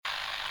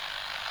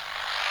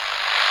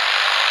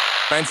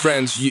My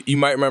friends, you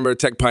might remember a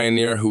tech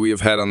pioneer who we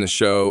have had on the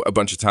show a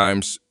bunch of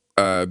times,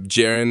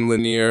 Jaron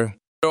Lanier.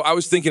 So I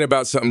was thinking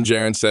about something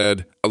Jaron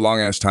said a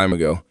long-ass time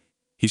ago.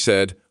 He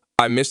said,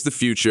 I miss the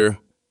future.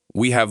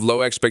 We have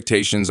low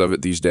expectations of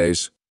it these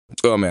days.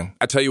 Oh, man.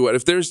 I tell you what,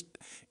 if there's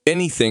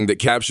anything that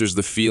captures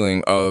the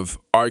feeling of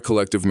our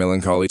collective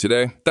melancholy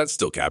today, that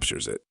still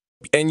captures it.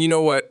 And you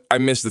know what? I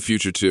miss the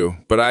future, too.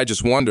 But I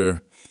just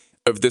wonder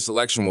if this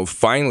election will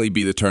finally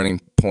be the turning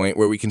point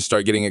where we can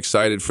start getting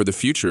excited for the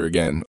future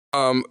again.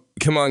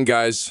 Come on,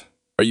 guys.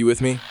 Are you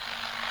with me?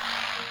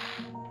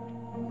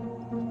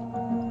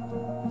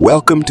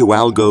 Welcome to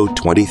Algo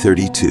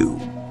 2032,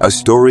 a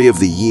story of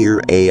the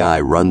year AI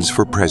runs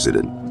for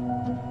president.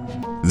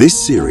 This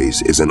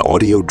series is an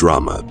audio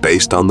drama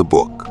based on the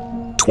book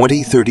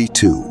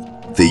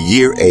 2032, The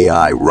Year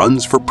AI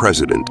Runs for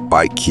President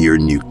by Keir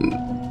Newton.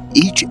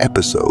 Each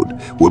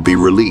episode will be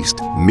released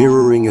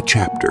mirroring a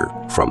chapter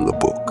from the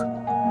book.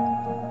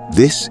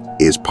 This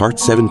is Part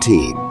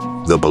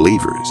 17, The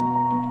Believers.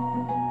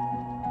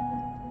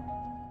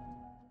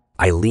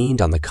 I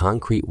leaned on the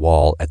concrete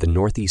wall at the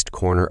northeast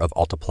corner of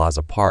Alta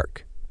Plaza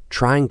Park,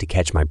 trying to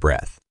catch my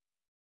breath.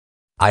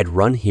 I'd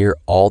run here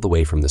all the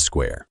way from the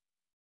square.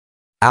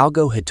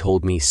 Algo had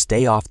told me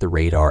stay off the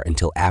radar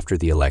until after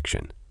the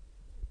election,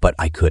 but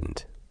I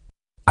couldn't.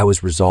 I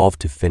was resolved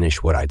to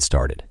finish what I'd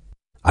started.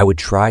 I would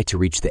try to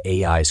reach the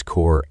AI's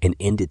core and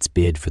end its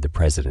bid for the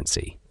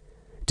presidency,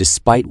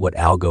 despite what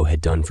Algo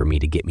had done for me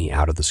to get me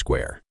out of the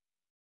square.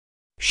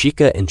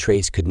 Shika and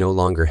Trace could no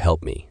longer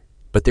help me,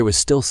 but there was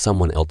still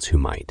someone else who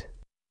might,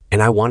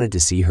 and I wanted to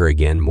see her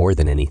again more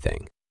than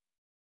anything.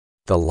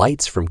 The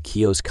lights from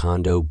Kio's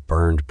condo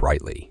burned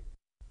brightly.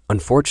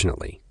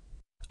 Unfortunately,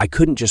 I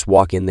couldn't just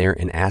walk in there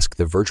and ask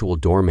the virtual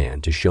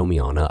doorman to show me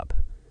on up.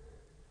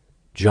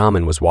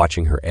 Jamin was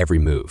watching her every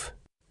move.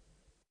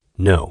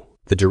 No,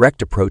 the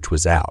direct approach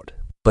was out,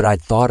 but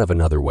I'd thought of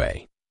another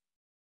way.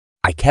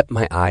 I kept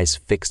my eyes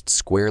fixed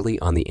squarely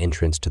on the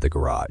entrance to the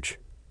garage,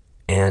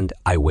 and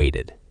I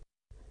waited.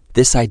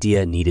 This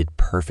idea needed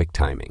perfect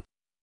timing.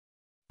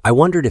 I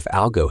wondered if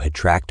Algo had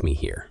tracked me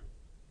here.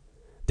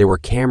 There were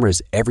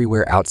cameras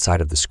everywhere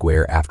outside of the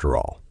square after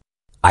all.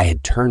 I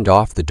had turned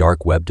off the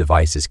dark web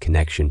device's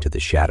connection to the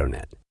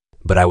ShadowNet,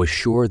 but I was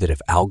sure that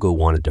if Algo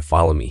wanted to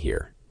follow me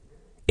here,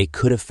 it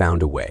could have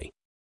found a way.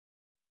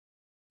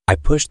 I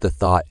pushed the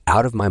thought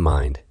out of my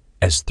mind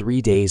as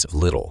 3 days of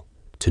little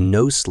to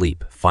no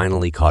sleep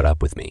finally caught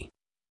up with me.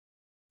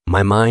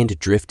 My mind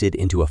drifted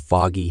into a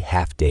foggy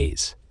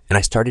half-daze, and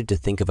I started to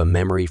think of a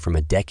memory from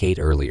a decade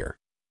earlier.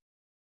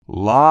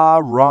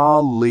 Lara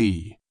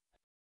Lee.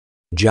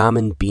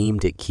 Jamin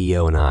beamed at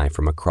Kio and I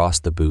from across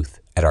the booth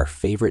at our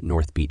favorite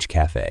North Beach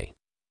cafe.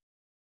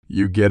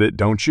 You get it,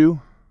 don't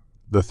you?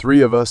 The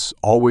three of us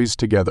always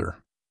together.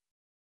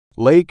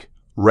 Lake,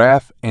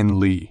 Raph, and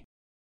Lee.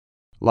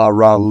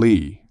 Lara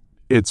Lee.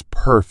 It's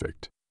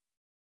perfect.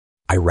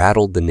 I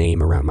rattled the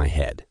name around my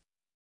head.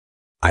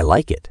 I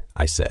like it,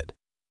 I said.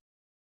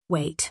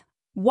 Wait,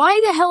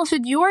 why the hell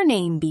should your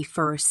name be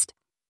first?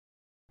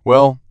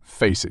 Well,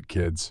 face it,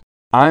 kids.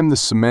 I'm the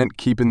cement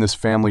keeping this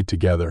family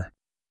together.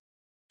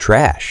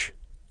 Trash,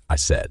 I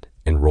said,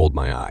 and rolled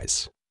my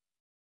eyes.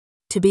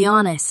 To be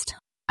honest,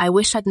 I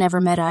wish I'd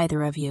never met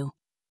either of you.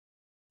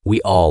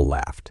 We all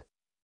laughed.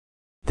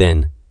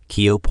 Then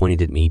Kio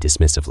pointed at me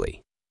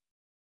dismissively.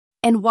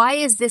 And why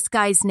is this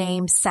guy's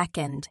name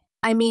second?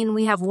 I mean,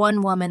 we have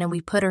one woman and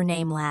we put her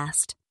name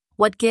last.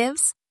 What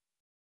gives?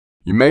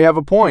 You may have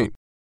a point.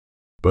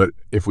 But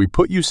if we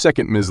put you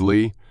second, Ms.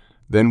 Lee,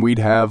 then we'd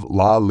have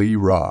La Lee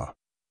Ra.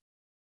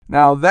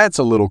 Now that's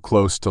a little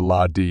close to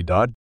La Dee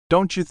Da,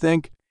 don't you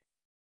think?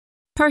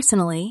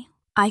 Personally,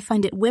 I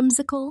find it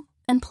whimsical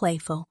and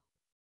playful.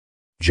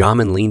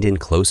 Jamin leaned in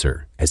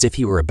closer, as if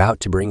he were about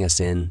to bring us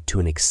in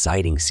to an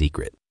exciting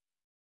secret.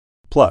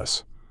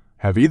 Plus,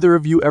 have either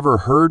of you ever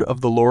heard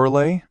of the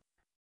Lorelei?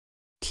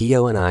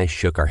 Kio and I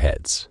shook our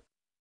heads.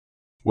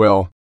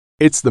 Well,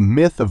 it's the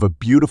myth of a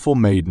beautiful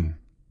maiden.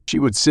 She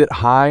would sit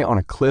high on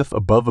a cliff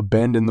above a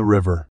bend in the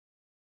river.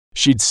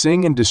 She'd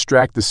sing and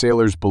distract the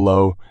sailors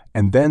below,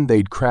 and then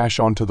they'd crash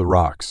onto the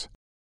rocks.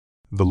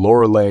 The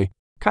Lorelei,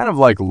 kind of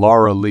like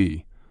Lara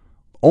Lee,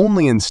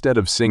 only instead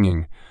of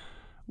singing,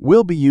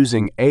 we'll be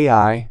using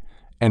AI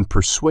and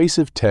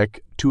persuasive tech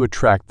to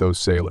attract those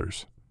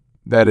sailors.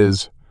 That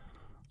is,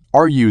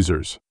 our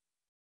users.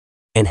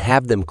 And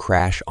have them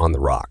crash on the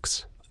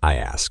rocks, I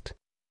asked.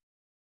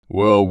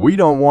 Well, we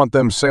don't want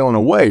them sailing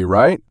away,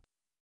 right?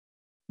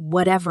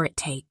 Whatever it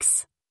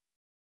takes.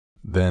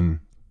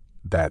 Then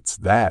that's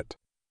that.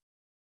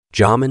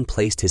 Jamin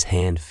placed his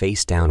hand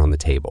face down on the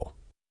table.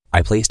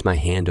 I placed my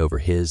hand over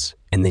his,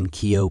 and then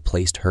Kio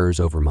placed hers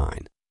over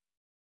mine.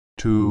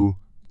 To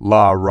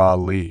Lara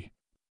Lee.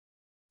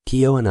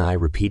 Kio and I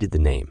repeated the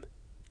name.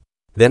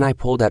 Then I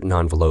pulled out an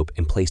envelope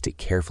and placed it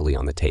carefully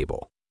on the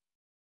table.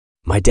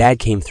 My dad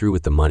came through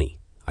with the money,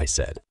 I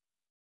said.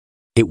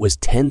 It was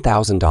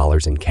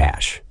 $10,000 in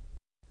cash.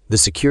 The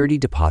security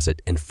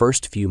deposit and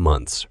first few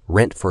months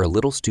rent for a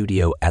little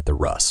studio at the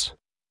Russ.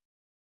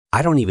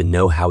 I don't even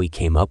know how he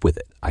came up with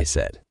it, I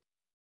said.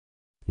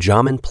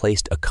 Jamin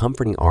placed a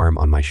comforting arm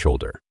on my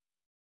shoulder.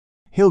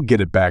 He'll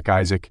get it back,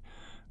 Isaac.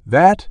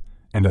 That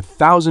and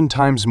 1,000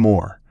 times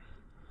more.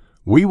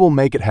 We will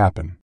make it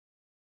happen.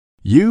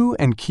 You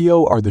and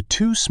Keo are the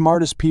two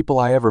smartest people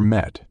I ever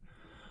met.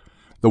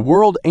 The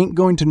world ain't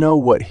going to know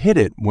what hit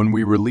it when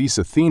we release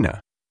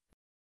Athena.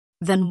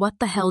 Then what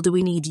the hell do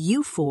we need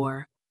you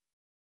for?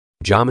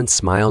 Jamin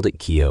smiled at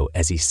Keo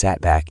as he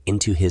sat back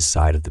into his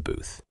side of the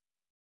booth.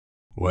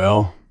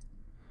 Well,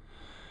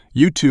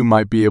 you two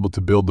might be able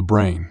to build the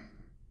brain,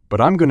 but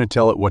I'm going to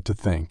tell it what to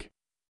think.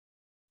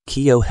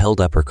 Keo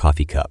held up her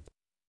coffee cup.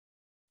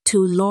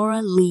 To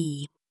Laura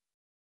Lee.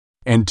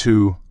 And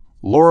to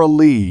Laura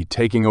Lee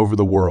taking over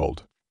the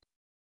world.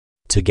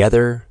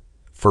 Together,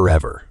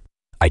 forever,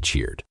 I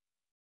cheered.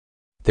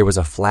 There was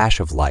a flash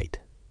of light.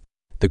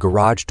 The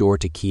garage door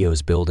to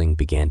Keo's building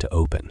began to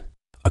open.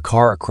 A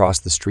car across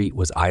the street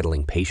was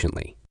idling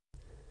patiently.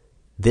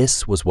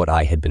 This was what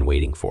I had been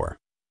waiting for.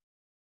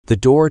 The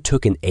door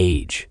took an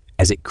age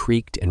as it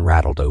creaked and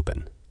rattled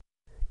open.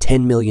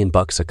 $10 million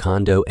a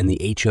condo, and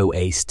the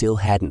HOA still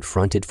hadn't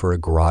fronted for a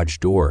garage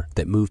door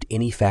that moved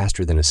any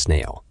faster than a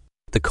snail.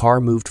 The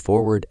car moved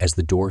forward as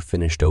the door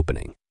finished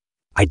opening.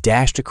 I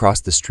dashed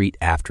across the street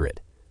after it,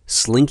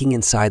 slinking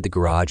inside the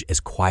garage as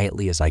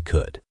quietly as I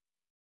could.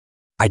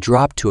 I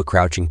dropped to a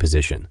crouching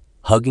position,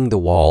 hugging the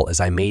wall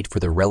as I made for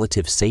the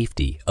relative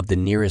safety of the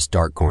nearest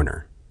dark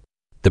corner.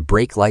 The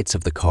brake lights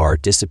of the car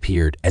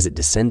disappeared as it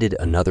descended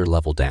another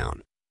level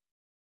down.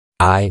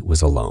 I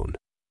was alone.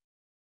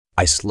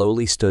 I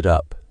slowly stood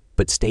up,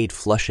 but stayed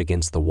flush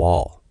against the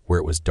wall where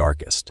it was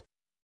darkest.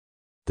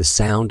 The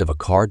sound of a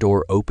car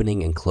door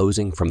opening and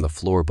closing from the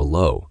floor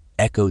below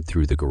echoed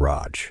through the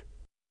garage.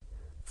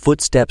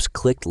 Footsteps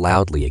clicked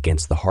loudly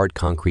against the hard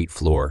concrete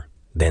floor,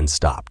 then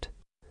stopped.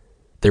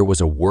 There was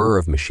a whir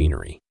of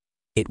machinery.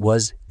 It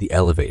was the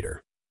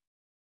elevator.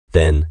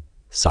 Then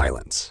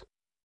silence.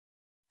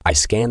 I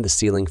scanned the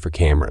ceiling for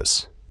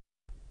cameras.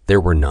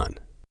 There were none.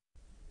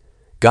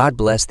 God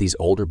bless these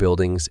older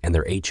buildings and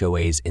their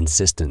HOA's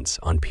insistence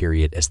on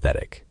period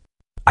aesthetic.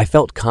 I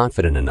felt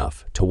confident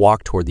enough to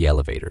walk toward the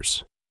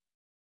elevators.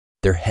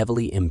 Their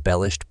heavily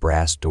embellished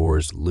brass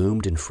doors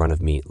loomed in front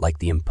of me like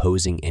the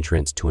imposing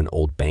entrance to an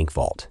old bank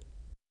vault.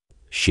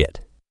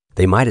 Shit,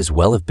 they might as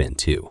well have been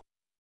too.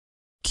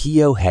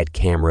 Keo had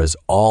cameras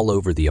all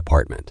over the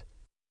apartment,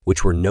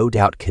 which were no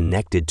doubt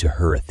connected to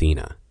her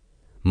Athena,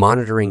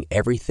 monitoring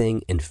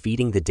everything and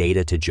feeding the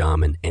data to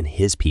Jamin and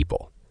his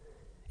people.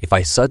 If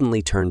I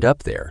suddenly turned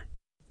up there,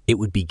 it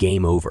would be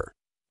game over.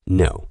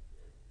 No,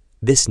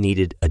 this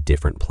needed a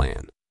different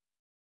plan.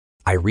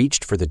 I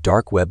reached for the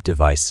dark web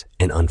device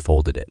and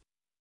unfolded it.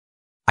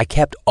 I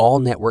kept all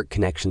network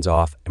connections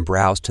off and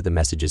browsed to the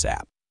Messages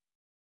app.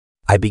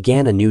 I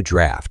began a new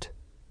draft,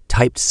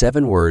 typed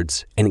 7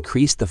 words, and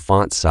increased the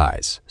font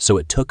size so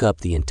it took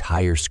up the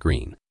entire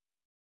screen.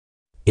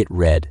 It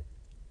read,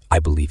 "I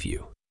believe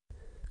you.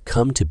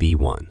 Come to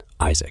B1,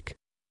 Isaac."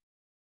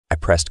 I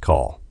pressed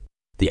call.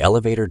 The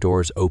elevator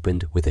doors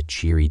opened with a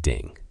cheery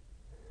ding.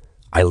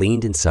 I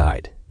leaned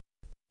inside,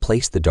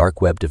 placed the dark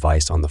web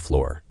device on the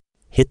floor,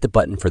 hit the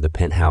button for the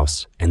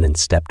penthouse, and then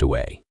stepped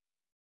away.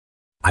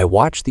 I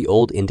watched the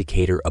old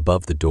indicator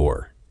above the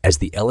door as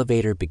the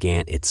elevator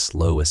began its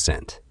slow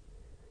ascent.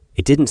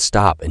 It didn't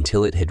stop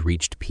until it had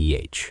reached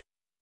PH.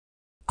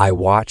 I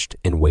watched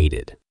and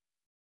waited.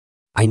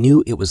 I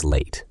knew it was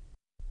late.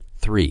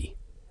 3,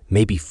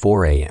 maybe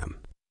 4 a.m.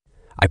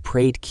 I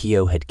prayed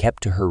Keo had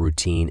kept to her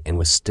routine and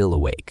was still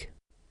awake.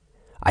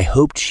 I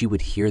hoped she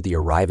would hear the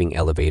arriving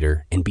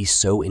elevator and be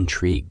so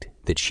intrigued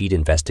that she'd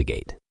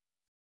investigate.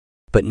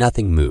 But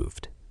nothing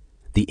moved.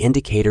 The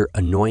indicator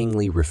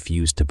annoyingly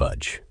refused to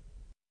budge.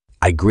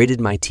 I gritted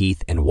my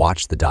teeth and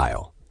watched the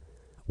dial,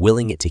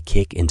 willing it to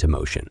kick into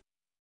motion.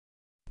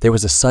 There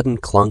was a sudden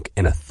clunk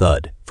and a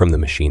thud from the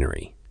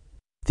machinery.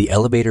 The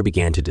elevator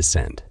began to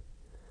descend.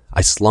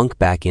 I slunk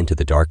back into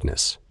the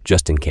darkness,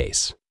 just in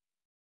case.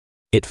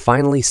 It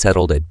finally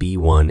settled at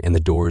B1 and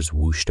the doors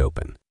whooshed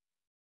open.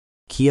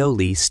 Keo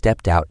Lee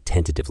stepped out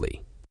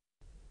tentatively.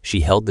 She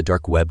held the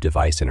dark web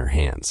device in her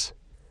hands,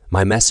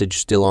 my message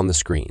still on the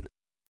screen.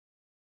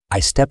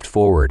 I stepped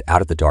forward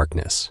out of the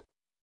darkness.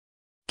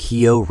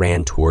 Keo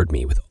ran toward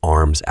me with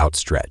arms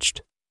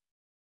outstretched.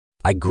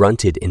 I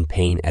grunted in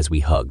pain as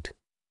we hugged.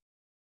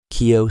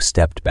 Keo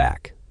stepped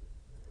back.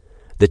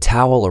 The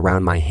towel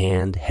around my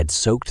hand had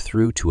soaked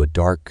through to a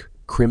dark,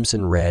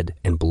 crimson red,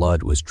 and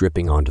blood was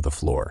dripping onto the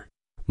floor.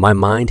 My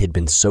mind had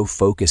been so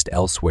focused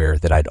elsewhere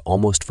that I'd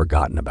almost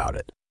forgotten about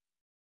it.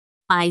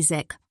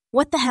 Isaac,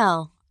 what the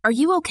hell? Are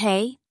you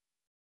okay?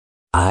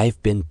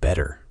 "I've been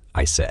better,"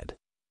 I said.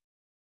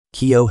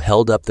 Keo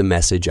held up the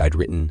message I'd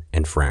written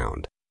and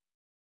frowned.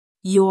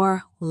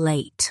 You're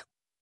late.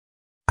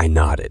 I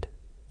nodded.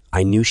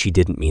 I knew she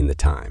didn't mean the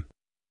time.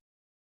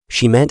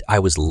 She meant I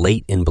was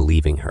late in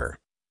believing her.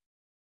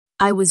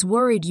 I was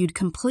worried you'd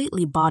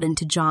completely bought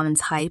into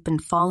Jamin's hype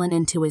and fallen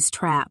into his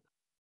trap.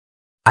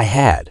 I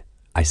had,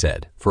 I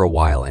said, for a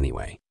while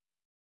anyway.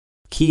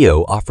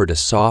 Keo offered a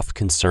soft,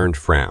 concerned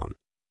frown.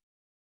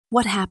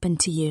 What happened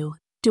to you?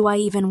 Do I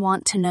even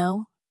want to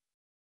know?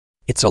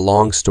 It's a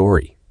long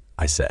story,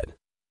 I said.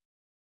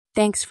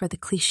 Thanks for the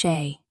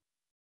cliché.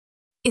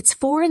 It's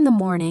 4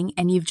 a.m.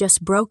 and you've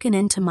just broken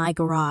into my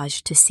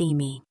garage to see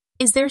me.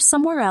 Is there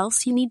somewhere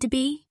else you need to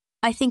be?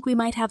 I think we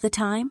might have the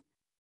time.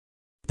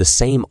 The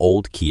same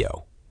old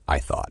Keo, I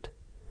thought.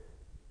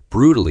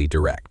 Brutally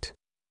direct.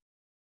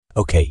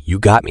 Okay, you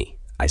got me,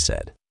 I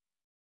said.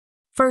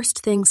 First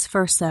things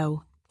first,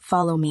 though.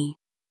 Follow me.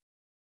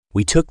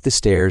 We took the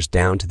stairs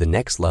down to the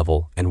next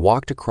level and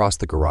walked across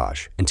the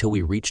garage until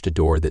we reached a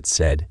door that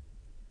said,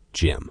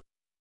 Gym.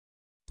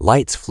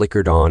 Lights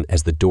flickered on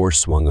as the door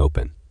swung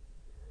open.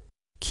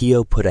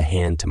 Keo put a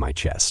hand to my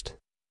chest.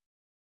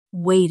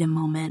 Wait a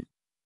moment.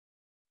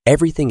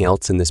 Everything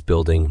else in this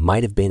building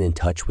might have been in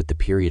touch with the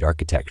period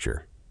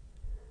architecture.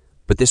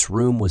 But this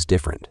room was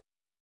different.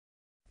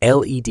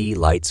 LED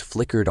lights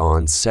flickered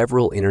on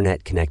several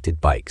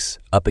internet-connected bikes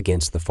up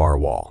against the far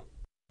wall.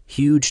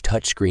 Huge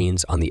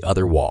touchscreens on the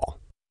other wall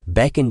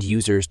beckoned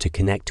users to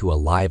connect to a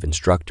live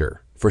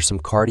instructor for some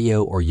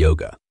cardio or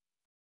yoga.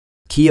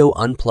 Keo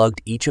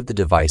unplugged each of the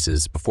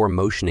devices before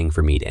motioning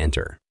for me to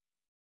enter.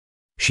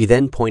 She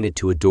then pointed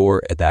to a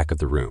door at the back of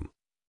the room.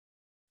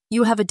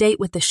 You have a date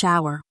with the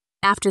shower.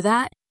 After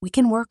that, we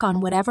can work on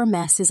whatever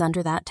mess is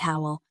under that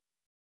towel.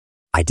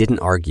 I didn't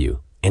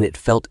argue, and it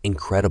felt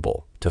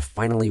incredible to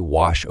finally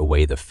wash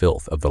away the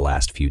filth of the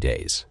last few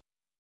days.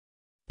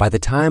 By the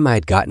time I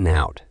had gotten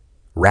out,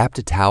 wrapped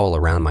a towel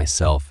around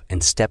myself,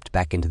 and stepped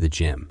back into the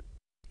gym,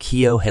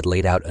 Keo had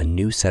laid out a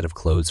new set of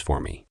clothes for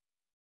me.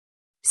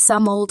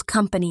 Some old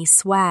company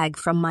swag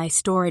from my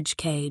storage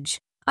cage.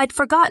 I'd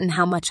forgotten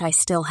how much I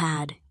still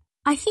had.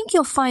 I think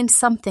you'll find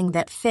something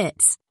that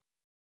fits.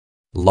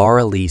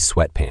 Laura Lee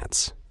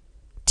sweatpants,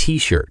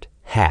 t-shirt,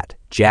 hat,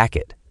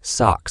 jacket,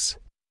 socks,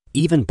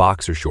 even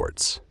boxer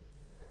shorts.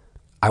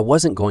 I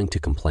wasn't going to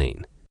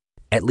complain.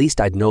 At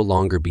least I'd no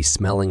longer be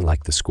smelling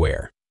like the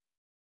square.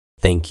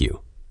 Thank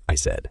you, I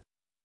said.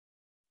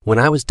 When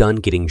I was done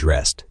getting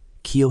dressed,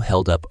 Keo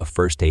held up a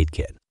first aid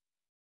kit.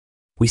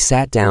 We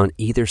sat down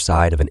either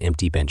side of an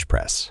empty bench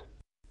press.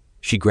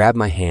 She grabbed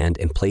my hand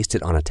and placed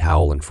it on a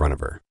towel in front of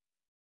her.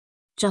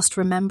 Just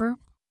remember,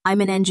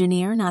 I'm an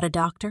engineer, not a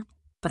doctor,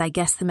 but I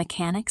guess the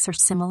mechanics are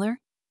similar.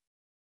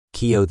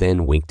 Keo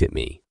then winked at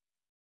me.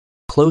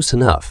 Close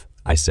enough,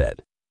 I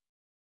said.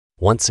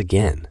 Once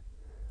again,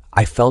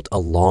 I felt a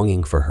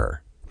longing for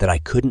her that I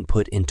couldn't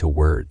put into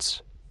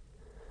words.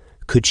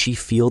 Could she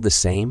feel the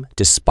same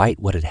despite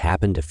what had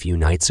happened a few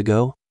nights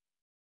ago?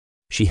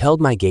 She held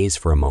my gaze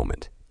for a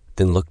moment,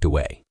 then looked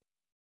away.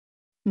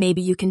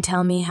 Maybe you can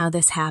tell me how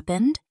this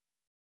happened?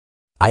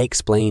 I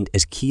explained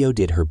as Keo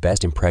did her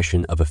best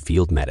impression of a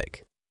field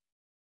medic.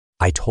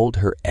 I told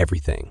her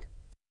everything,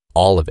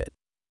 all of it.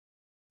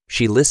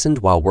 She listened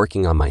while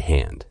working on my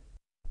hand,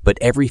 but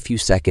every few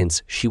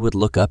seconds she would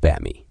look up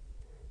at me,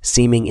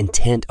 seeming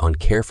intent on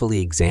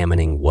carefully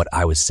examining what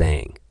I was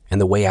saying and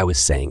the way I was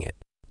saying it.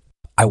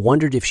 I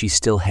wondered if she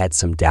still had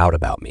some doubt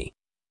about me.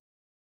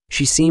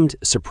 She seemed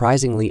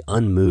surprisingly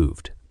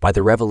unmoved by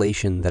the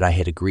revelation that I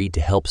had agreed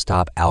to help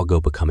stop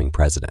Algo becoming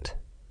president.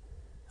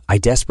 I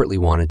desperately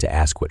wanted to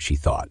ask what she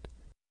thought,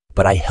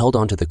 but I held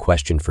onto the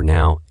question for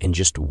now and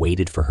just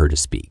waited for her to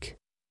speak.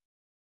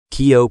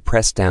 Keo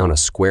pressed down a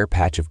square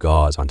patch of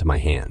gauze onto my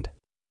hand.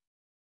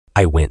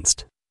 I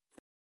winced.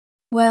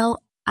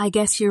 Well, I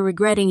guess you're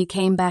regretting you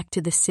came back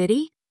to the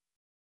city?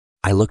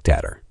 I looked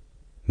at her.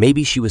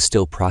 Maybe she was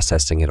still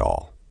processing it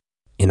all.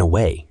 In a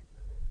way,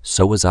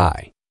 so was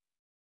I.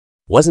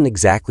 Wasn't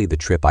exactly the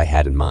trip I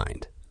had in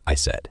mind, I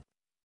said.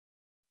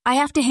 I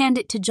have to hand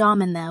it to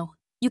Jamin, though.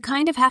 You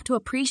kind of have to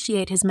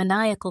appreciate his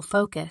maniacal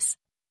focus.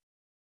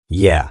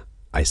 Yeah,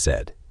 I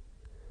said.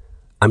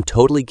 I'm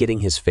totally getting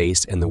his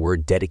face and the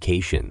word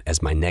dedication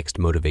as my next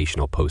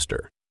motivational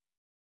poster.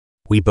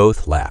 We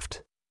both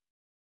laughed.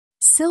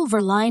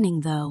 Silver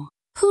lining, though.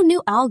 Who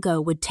knew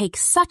Algo would take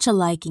such a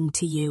liking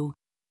to you?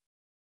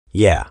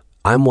 Yeah,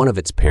 I'm one of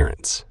its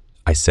parents,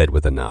 I said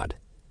with a nod.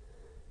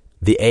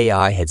 The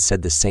AI had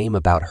said the same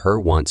about her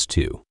once,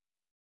 too.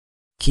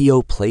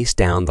 Keo placed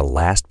down the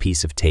last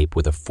piece of tape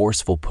with a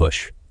forceful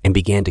push and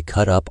began to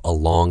cut up a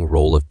long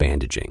roll of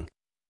bandaging.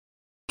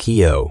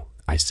 Keo,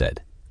 I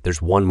said,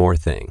 there's one more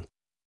thing.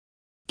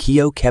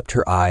 Keo kept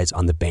her eyes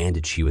on the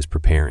bandage she was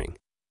preparing.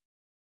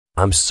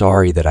 I'm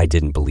sorry that I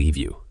didn't believe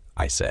you,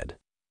 I said.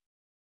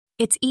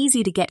 It's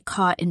easy to get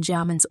caught in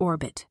Jamin's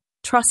orbit.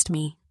 Trust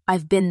me,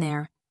 I've been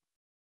there.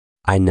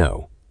 I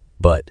know,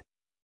 but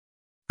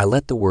I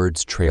let the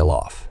words trail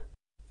off.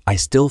 I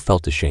still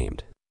felt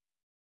ashamed.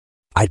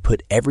 I'd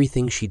put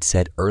everything she'd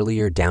said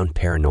earlier down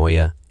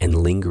paranoia and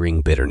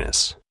lingering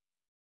bitterness.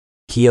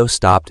 Keo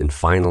stopped and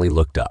finally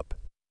looked up.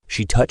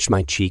 She touched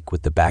my cheek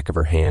with the back of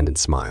her hand and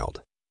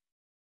smiled.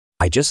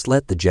 I just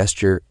let the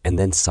gesture and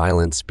then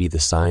silence be the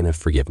sign of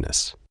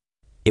forgiveness.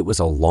 It was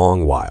a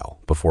long while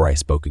before I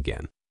spoke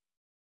again.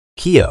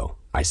 Keo,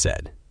 I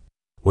said,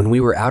 when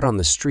we were out on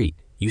the street,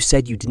 you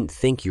said you didn't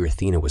think your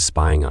Athena was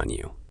spying on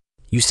you.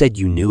 You said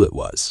you knew it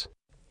was.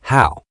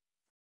 How?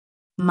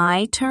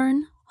 My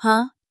turn,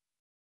 huh?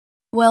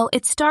 Well,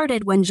 it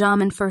started when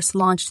Jamin first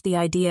launched the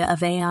idea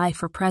of AI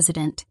for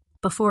president,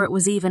 before it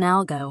was even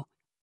algo.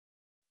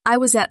 I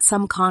was at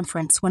some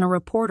conference when a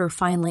reporter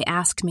finally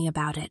asked me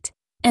about it.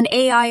 An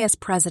AI as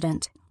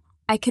president.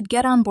 I could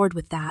get on board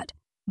with that,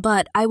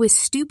 but I was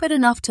stupid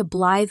enough to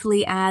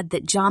blithely add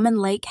that Jamin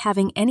Lake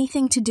having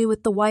anything to do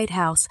with the White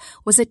House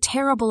was a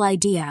terrible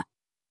idea.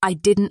 I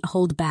didn't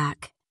hold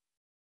back.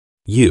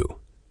 You.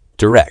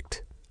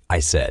 Direct, I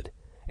said,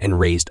 and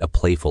raised a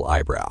playful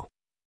eyebrow.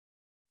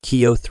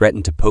 Keo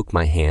threatened to poke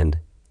my hand,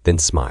 then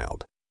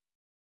smiled.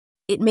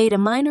 It made a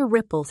minor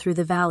ripple through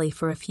the valley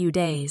for a few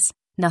days,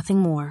 nothing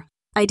more.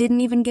 I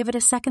didn't even give it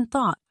a second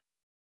thought.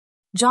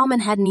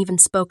 Jamin hadn't even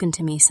spoken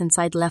to me since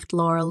I'd left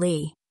Laura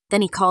Lee.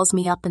 Then he calls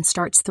me up and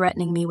starts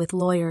threatening me with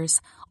lawyers,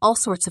 all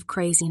sorts of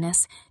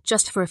craziness,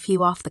 just for a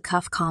few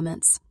off-the-cuff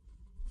comments.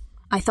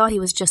 I thought he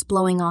was just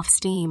blowing off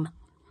steam.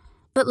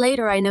 But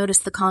later I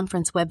noticed the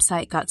conference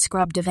website got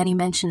scrubbed of any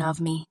mention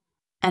of me,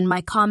 and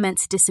my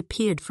comments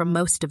disappeared from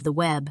most of the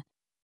web.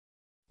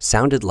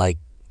 Sounded like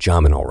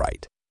Jamin all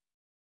right.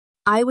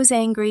 I was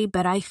angry,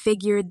 but I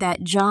figured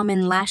that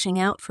Jamin lashing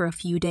out for a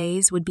few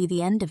days would be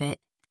the end of it.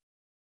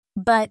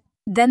 But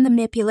then the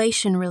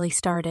manipulation really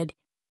started.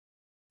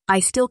 I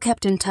still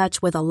kept in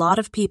touch with a lot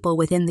of people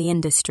within the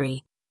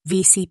industry,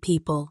 VC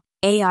people,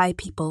 AI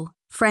people,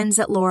 friends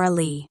at Laura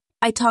Lee.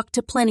 I talked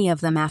to plenty of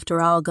them after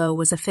Algo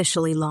was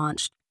officially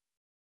launched.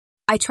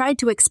 I tried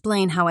to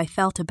explain how I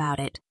felt about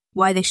it,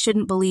 why they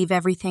shouldn't believe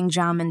everything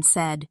Jamin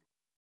said.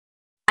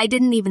 I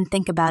didn't even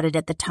think about it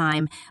at the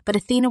time, but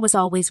Athena was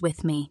always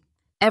with me.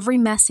 Every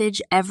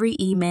message, every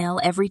email,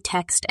 every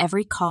text,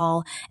 every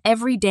call,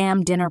 every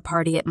damn dinner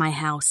party at my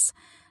house.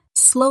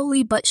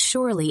 Slowly but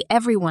surely,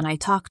 everyone I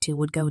talked to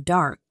would go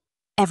dark.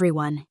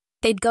 Everyone.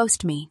 They'd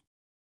ghost me.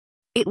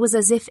 It was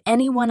as if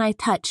anyone I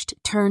touched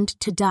turned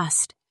to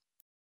dust.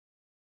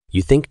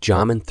 You think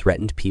Jamin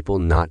threatened people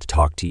not to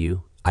talk to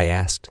you? I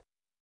asked.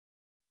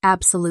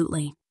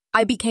 Absolutely.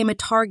 I became a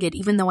target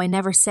even though I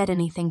never said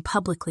anything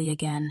publicly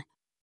again.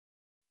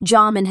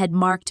 Jamin had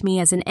marked me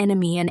as an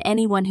enemy, and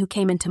anyone who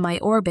came into my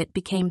orbit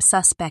became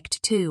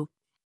suspect too.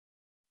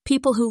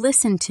 People who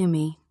listened to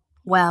me,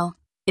 well,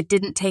 it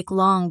didn't take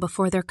long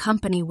before their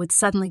company would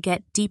suddenly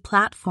get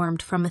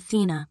deplatformed from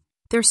Athena.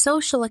 Their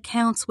social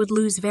accounts would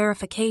lose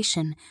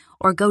verification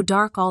or go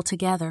dark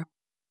altogether.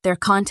 Their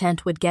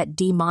content would get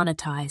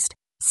demonetized,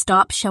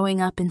 stop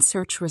showing up in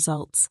search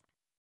results.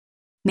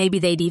 Maybe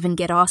they'd even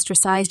get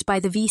ostracized by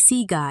the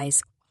VC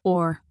guys,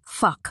 or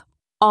fuck,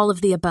 all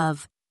of the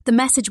above. The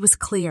message was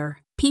clear.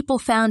 People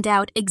found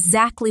out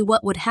exactly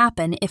what would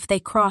happen if they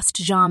crossed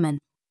Jamin.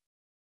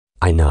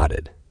 I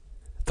nodded.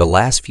 The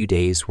last few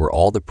days were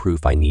all the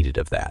proof I needed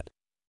of that.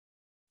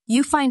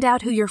 You find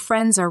out who your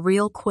friends are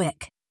real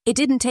quick. It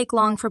didn't take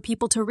long for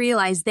people to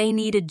realize they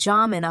needed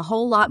Jamin a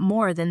whole lot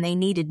more than they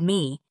needed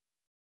me.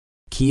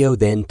 Keo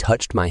then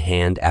touched my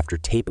hand after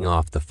taping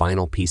off the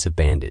final piece of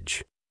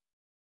bandage.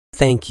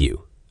 Thank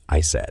you,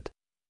 I said.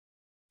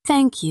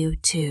 Thank you,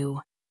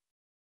 too.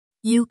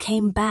 You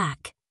came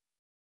back.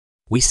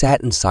 We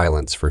sat in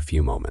silence for a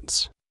few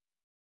moments.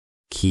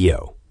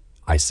 Keo,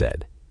 I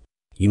said,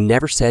 you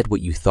never said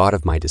what you thought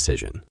of my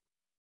decision.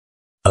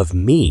 Of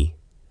me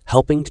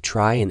helping to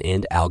try and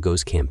end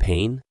Algo's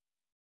campaign?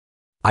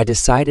 I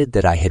decided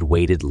that I had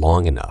waited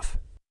long enough.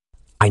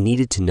 I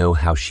needed to know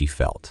how she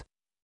felt.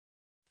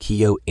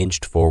 Keo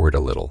inched forward a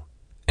little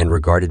and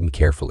regarded me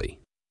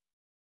carefully.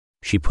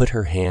 She put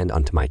her hand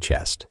onto my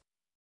chest.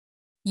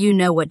 You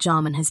know what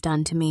Jamin has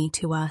done to me,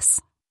 to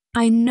us.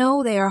 I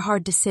know they are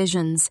hard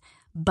decisions,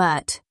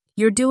 but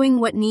you're doing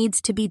what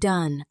needs to be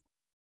done.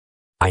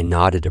 I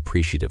nodded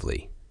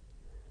appreciatively.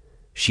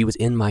 She was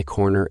in my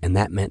corner, and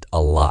that meant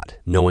a lot,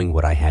 knowing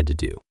what I had to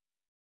do.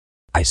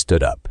 I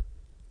stood up.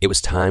 It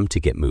was time to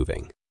get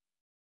moving.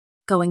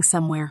 Going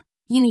somewhere.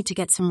 You need to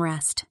get some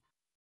rest.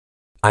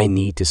 I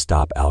need to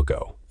stop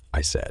Algo,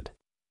 I said.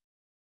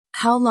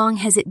 How long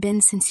has it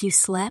been since you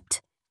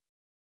slept?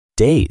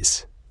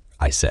 Days,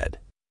 I said.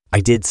 I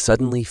did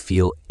suddenly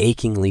feel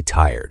achingly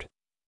tired.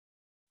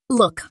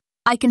 Look,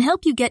 I can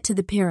help you get to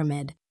the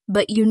pyramid,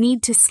 but you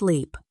need to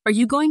sleep. Are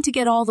you going to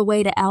get all the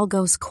way to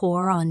Algo's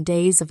core on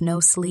days of no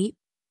sleep?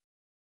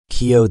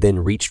 Keo then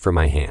reached for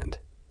my hand,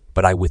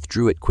 but I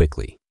withdrew it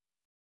quickly.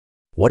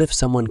 What if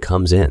someone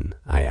comes in?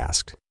 I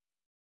asked.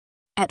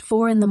 At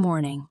 4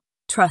 a.m.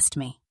 Trust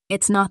me,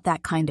 it's not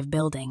that kind of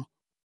building.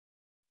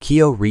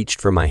 Keo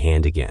reached for my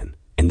hand again,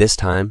 and this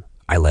time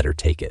I let her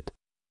take it.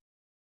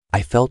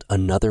 I felt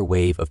another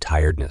wave of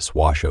tiredness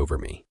wash over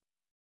me.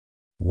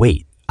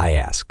 Wait, I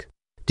asked,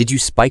 did you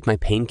spike my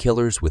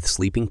painkillers with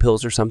sleeping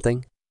pills or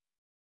something?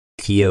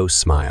 Keo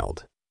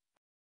smiled.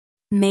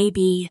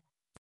 Maybe.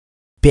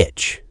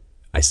 Bitch,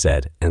 I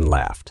said and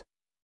laughed.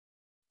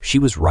 She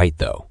was right,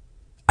 though.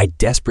 I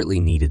desperately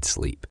needed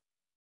sleep.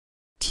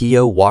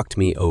 Keo walked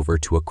me over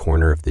to a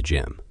corner of the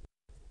gym.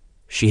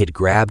 She had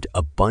grabbed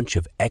a bunch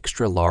of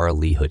extra Laura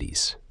Lee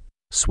hoodies,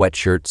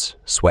 sweatshirts,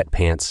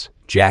 sweatpants,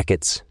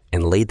 jackets,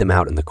 and laid them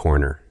out in the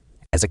corner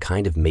as a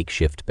kind of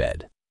makeshift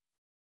bed.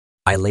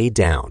 I lay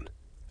down.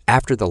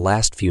 After the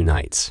last few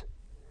nights,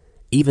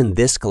 Even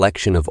this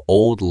collection of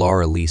old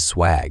Laura Lee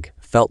swag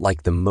felt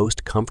like the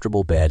most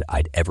comfortable bed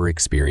I'd ever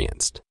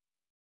experienced.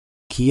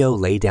 Keo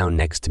lay down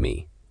next to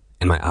me,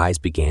 and my eyes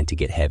began to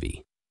get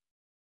heavy.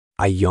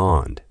 I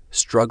yawned,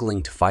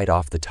 struggling to fight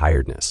off the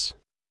tiredness.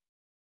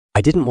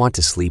 I didn't want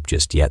to sleep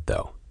just yet,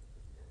 though.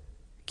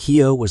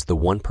 Keo was the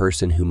one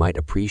person who might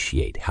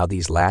appreciate how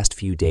these last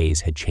few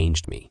days had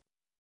changed me.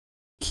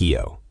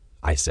 Keo,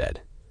 I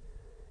said,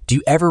 do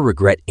you ever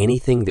regret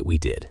anything that we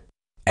did?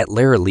 At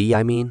Lara Lee,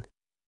 I mean?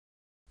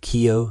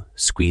 Keo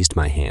squeezed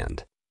my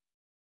hand.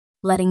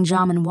 Letting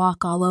Jamin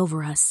walk all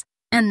over us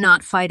and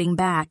not fighting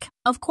back.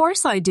 Of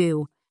course I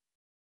do.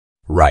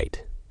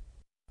 Right,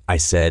 I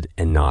said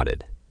and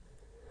nodded.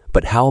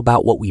 But how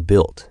about what we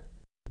built?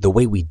 The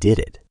way we did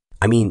it?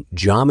 I mean,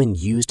 Jamin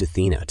used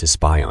Athena to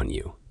spy on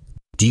you.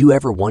 Do you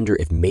ever wonder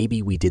if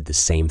maybe we did the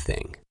same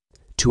thing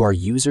to our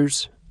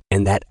users,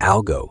 and that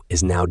Algo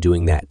is now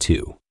doing that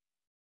too?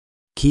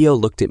 Keo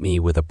looked at me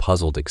with a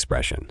puzzled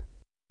expression.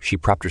 She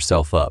propped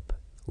herself up,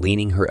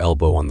 leaning her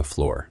elbow on the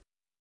floor.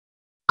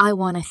 I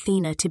want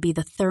Athena to be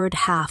the third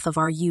half of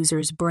our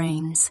users'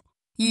 brains.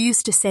 You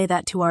used to say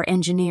that to our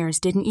engineers,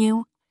 didn't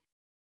you?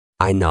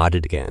 I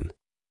nodded again.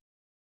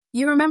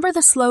 You remember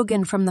the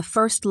slogan from the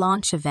first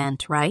launch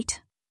event,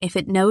 right? If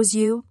it knows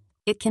you,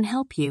 it can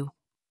help you.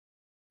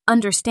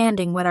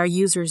 Understanding what our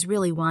users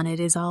really wanted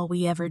is all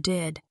we ever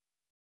did.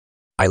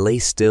 I lay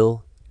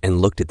still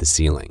and looked at the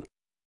ceiling.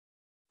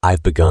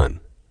 I've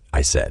begun,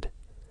 I said.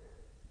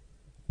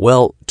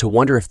 Well, to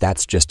wonder if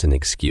that's just an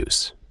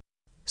excuse.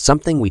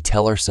 Something we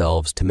tell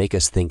ourselves to make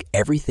us think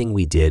everything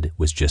we did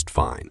was just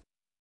fine.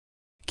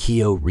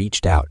 Keo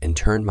reached out and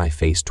turned my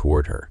face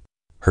toward her.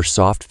 Her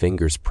soft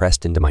fingers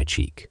pressed into my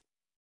cheek.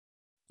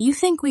 You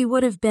think we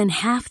would have been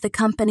half the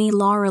company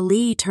Laura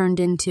Lee turned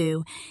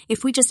into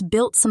if we just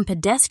built some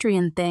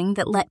pedestrian thing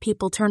that let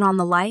people turn on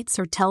the lights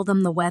or tell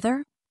them the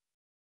weather?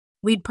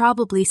 We'd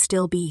probably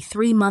still be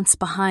 3 months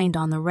behind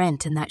on the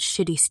rent in that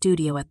shitty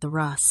studio at the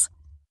Russ.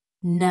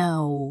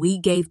 No, we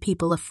gave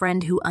people a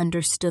friend who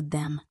understood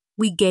them.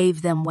 We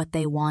gave them what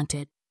they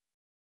wanted.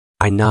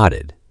 I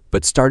nodded,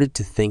 but started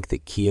to think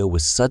that Keo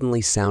was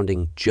suddenly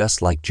sounding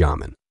just like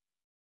Jamin.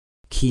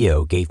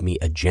 Keo gave me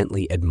a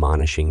gently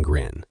admonishing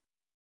grin.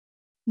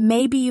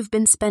 Maybe you've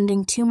been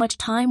spending too much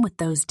time with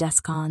those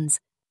Descons.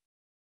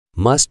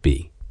 Must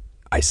be,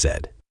 I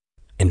said,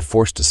 and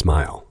forced a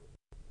smile.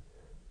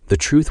 The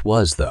truth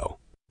was, though,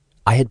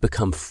 I had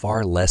become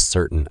far less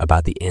certain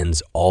about the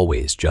ends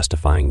always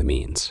justifying the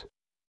means.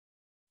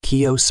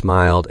 Keo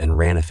smiled and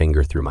ran a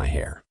finger through my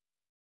hair.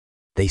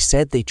 They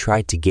said they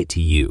tried to get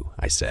to you,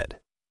 I said.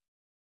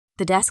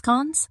 The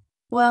Descons?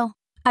 Well,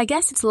 I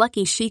guess it's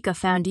lucky Sheikah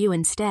found you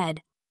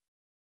instead.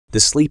 The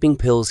sleeping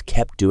pills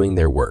kept doing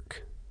their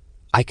work.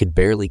 I could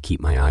barely keep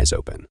my eyes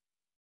open.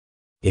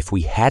 If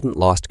we hadn't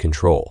lost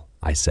control,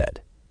 I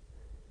said.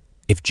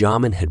 If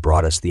Jamin had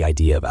brought us the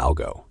idea of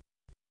Algo,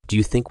 do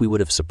you think we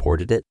would have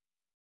supported it?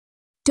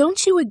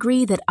 Don't you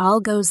agree that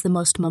Algo's the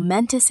most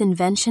momentous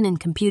invention in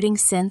computing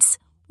since,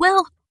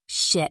 well,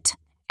 shit,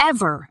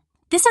 ever?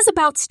 This is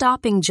about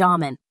stopping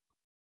Jamin.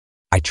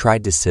 I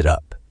tried to sit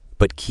up,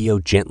 but Keo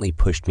gently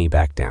pushed me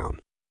back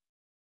down.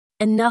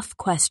 Enough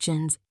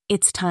questions.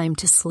 It's time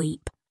to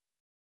sleep.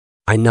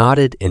 I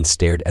nodded and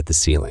stared at the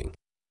ceiling.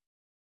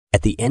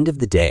 At the end of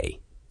the day,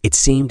 it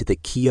seemed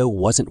that Keo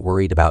wasn't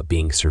worried about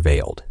being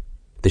surveilled,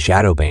 the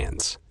shadow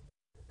bans,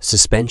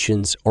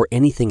 suspensions, or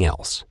anything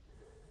else,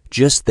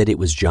 just that it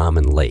was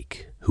Jamin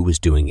Lake who was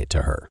doing it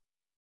to her.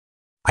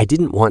 I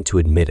didn't want to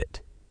admit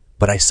it,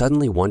 but I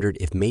suddenly wondered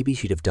if maybe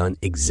she'd have done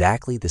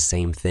exactly the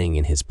same thing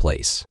in his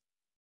place.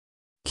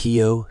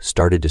 Keo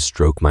started to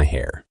stroke my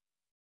hair.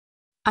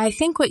 I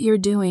think what you're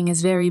doing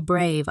is very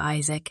brave,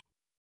 Isaac.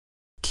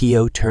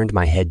 Keo turned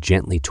my head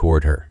gently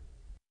toward her,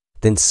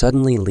 then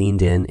suddenly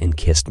leaned in and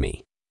kissed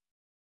me.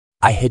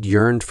 I had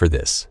yearned for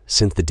this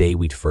since the day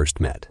we'd first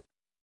met.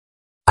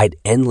 I'd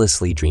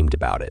endlessly dreamed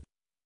about it.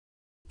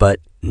 But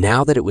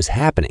now that it was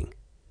happening,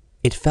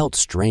 it felt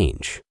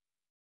strange.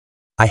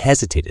 I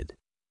hesitated.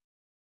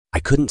 I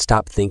couldn't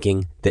stop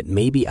thinking that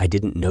maybe I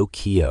didn't know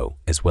Keo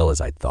as well as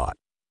I'd thought.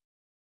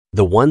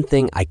 The one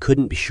thing I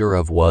couldn't be sure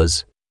of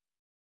was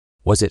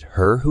it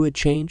her who had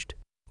changed,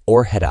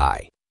 or had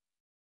I?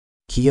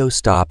 Keo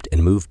stopped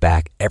and moved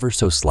back ever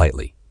so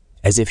slightly,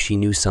 as if she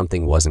knew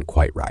something wasn't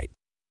quite right.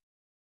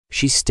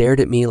 She stared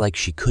at me like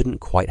she couldn't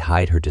quite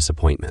hide her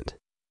disappointment.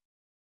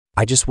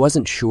 I just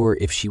wasn't sure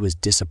if she was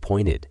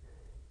disappointed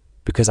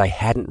because I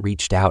hadn't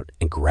reached out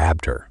and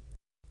grabbed her,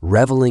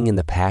 reveling in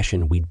the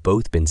passion we'd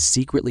both been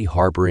secretly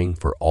harboring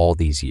for all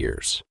these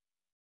years.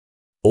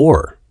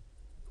 Or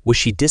was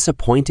she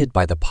disappointed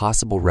by the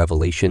possible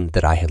revelation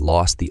that I had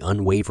lost the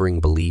unwavering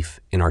belief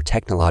in our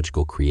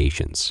technological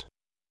creations?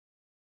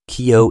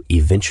 Keo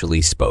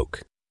eventually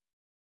spoke.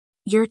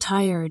 You're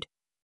tired.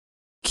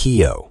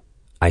 Keo,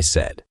 I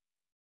said.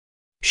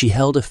 She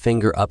held a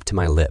finger up to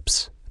my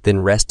lips,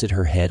 then rested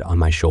her head on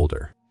my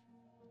shoulder.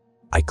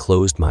 I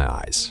closed my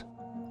eyes.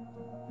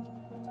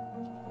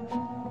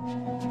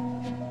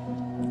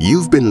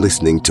 You've been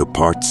listening to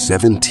Part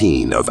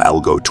 17 of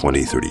Algo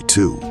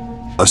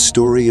 2032, a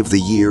story of the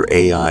year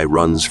AI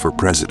runs for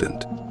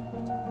president.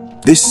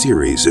 This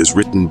series is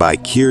written by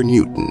Keir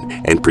Newton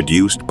and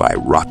produced by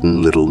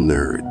Rotten Little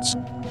Nerds.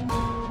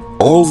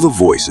 All the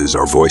voices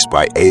are voiced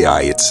by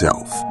AI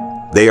itself.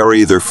 They are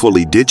either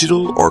fully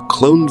digital or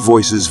cloned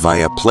voices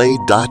via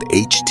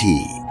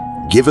Play.ht.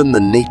 Given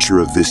the nature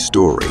of this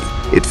story,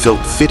 it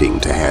felt fitting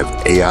to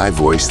have AI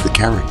voice the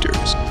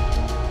characters.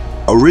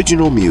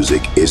 Original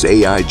music is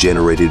AI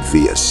generated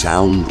via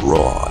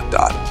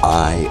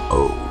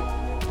soundraw.io.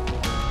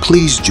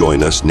 Please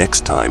join us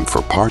next time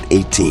for Part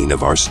 18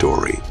 of our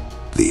story,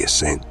 The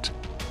Ascent.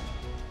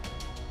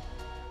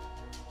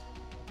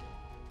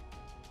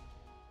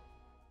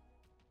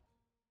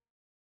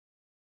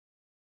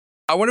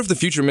 I wonder if the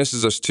future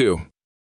misses us too.